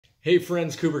Hey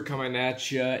friends, Cooper coming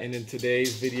at ya, and in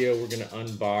today's video we're going to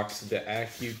unbox the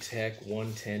Accuteck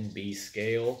 110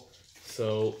 Scale.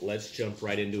 So let's jump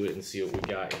right into it and see what we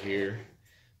got here.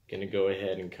 Going to go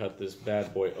ahead and cut this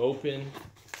bad boy open.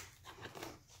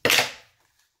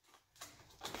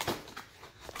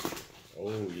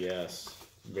 Oh yes,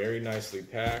 very nicely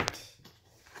packed.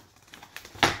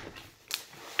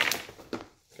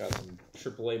 Got some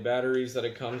AAA batteries that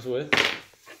it comes with.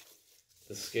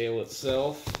 The scale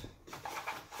itself.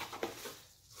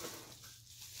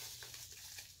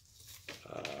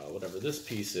 Whatever this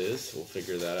piece is, we'll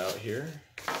figure that out here.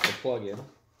 The plug-in.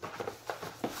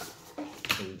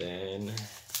 And then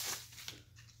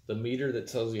the meter that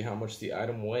tells you how much the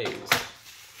item weighs.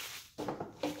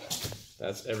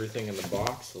 That's everything in the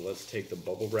box, so let's take the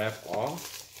bubble wrap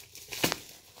off.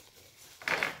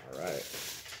 Alright.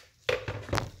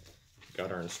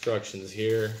 Got our instructions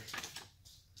here.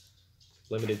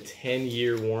 Limited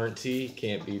 10-year warranty,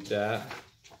 can't beat that.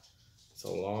 It's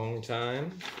a long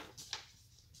time.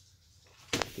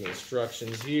 The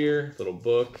instructions here, little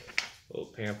book, little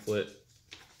pamphlet,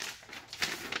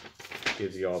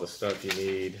 gives you all the stuff you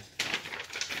need.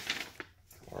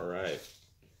 All right.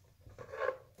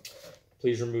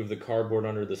 Please remove the cardboard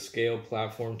under the scale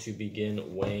platform to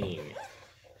begin weighing.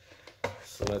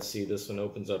 So let's see, this one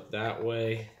opens up that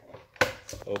way,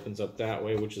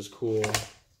 which is cool. Let's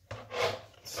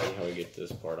see how we get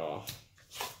this part off.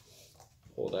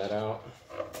 Pull that out,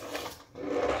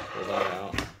 pull that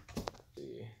out.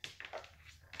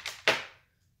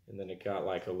 And then it got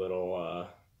like a little,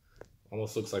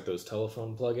 almost looks like those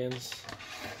telephone plugins.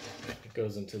 It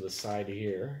goes into the side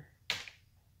here.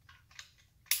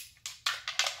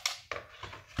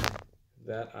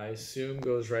 That I assume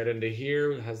goes right into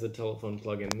here. It has the telephone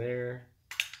plug in there.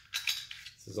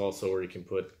 This is also where you can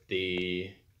put the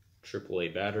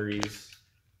AAA batteries,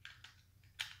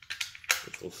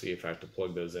 which we'll see if I have to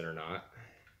plug those in or not.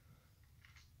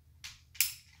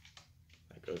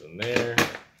 That goes in there.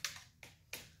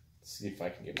 See if I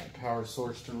can get my power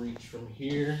source to reach from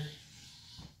here.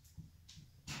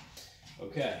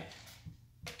 Okay.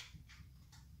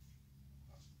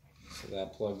 So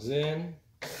that plugs in.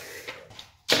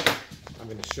 I'm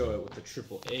going to show it with the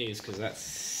AAAs because that's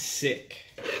sick.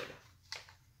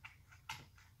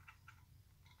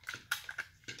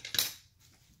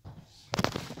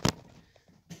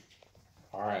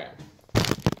 All right.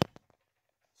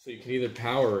 So you can either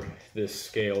power this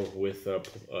scale with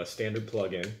a standard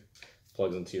plug-in.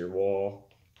 Plugs into your wall.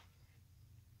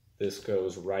 This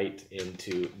goes right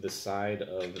into the side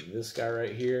of this guy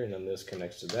right here, and then this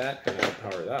connects to that, and I'll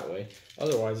power that way.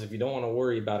 Otherwise, if you don't want to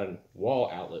worry about a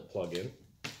wall outlet plug-in,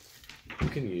 you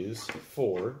can use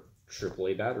 4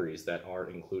 AAA batteries that are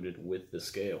included with the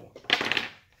scale.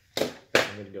 I'm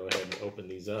going to go ahead and open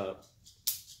these up.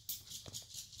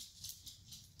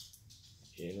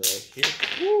 In right here.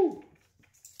 Woo!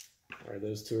 All right,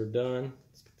 those 2 are done.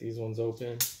 Let's get these ones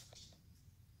open.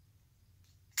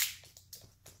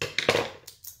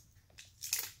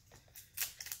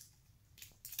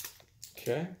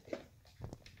 Okay.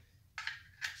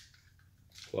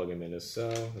 Plug them in as so.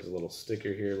 There's a little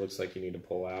sticker here. Looks like you need to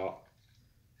pull out.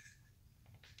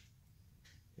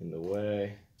 In the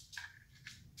way.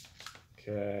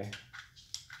 Okay.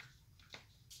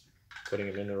 Putting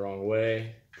them in the wrong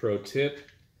way. Pro tip,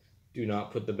 do not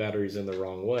put the batteries in the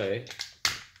wrong way,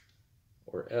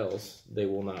 or else they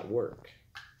will not work.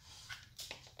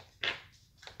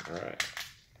 All right,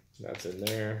 that's in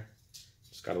there.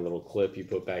 Just got a little clip you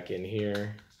put back in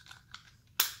here.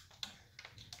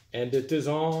 And it is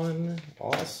on.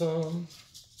 Awesome.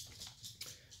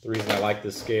 The reason I like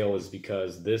this scale is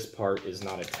because this part is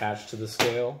not attached to the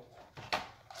scale.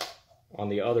 On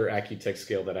the other Accuteck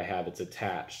scale that I have, it's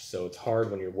attached. So it's hard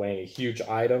when you're weighing a huge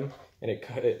item and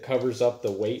it covers up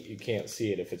the weight. You can't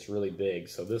see it if it's really big.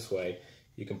 So this way,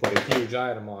 you can put a huge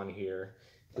item on here.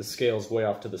 The scale's way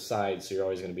off to the side, so you're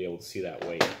always going to be able to see that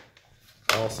weight.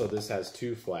 Also, this has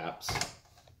 2 flaps,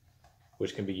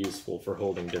 which can be useful for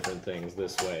holding different things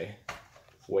this way.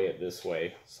 Weigh it this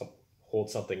way, so hold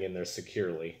something in there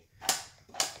securely.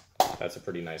 That's a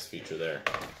pretty nice feature there.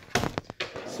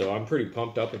 So I'm pretty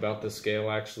pumped up about this scale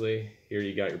actually. Here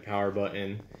you got your power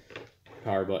button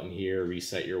here,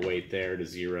 reset your weight there to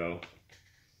 0.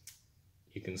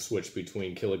 You can switch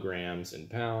between kilograms and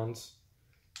pounds,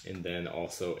 and then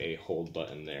also a hold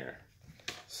button there.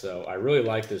 So I really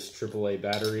like this AAA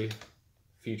battery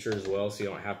feature as well, so you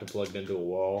don't have to plug it into a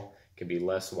wall. It can be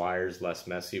less wires, less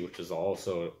messy, which is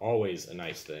also always a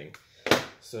nice thing.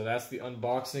 So that's the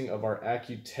unboxing of our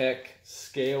Accuteck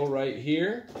scale right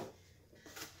here.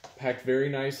 packed very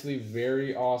nicely,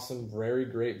 very awesome, very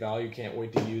great value. Can't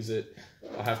wait to use it.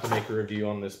 I'll have to make a review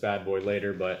on this bad boy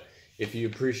later, but if you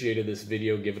appreciated this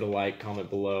video, give it a like,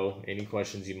 comment below any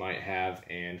questions you might have,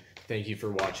 and thank you for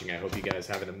watching. I hope you guys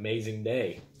have an amazing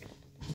day.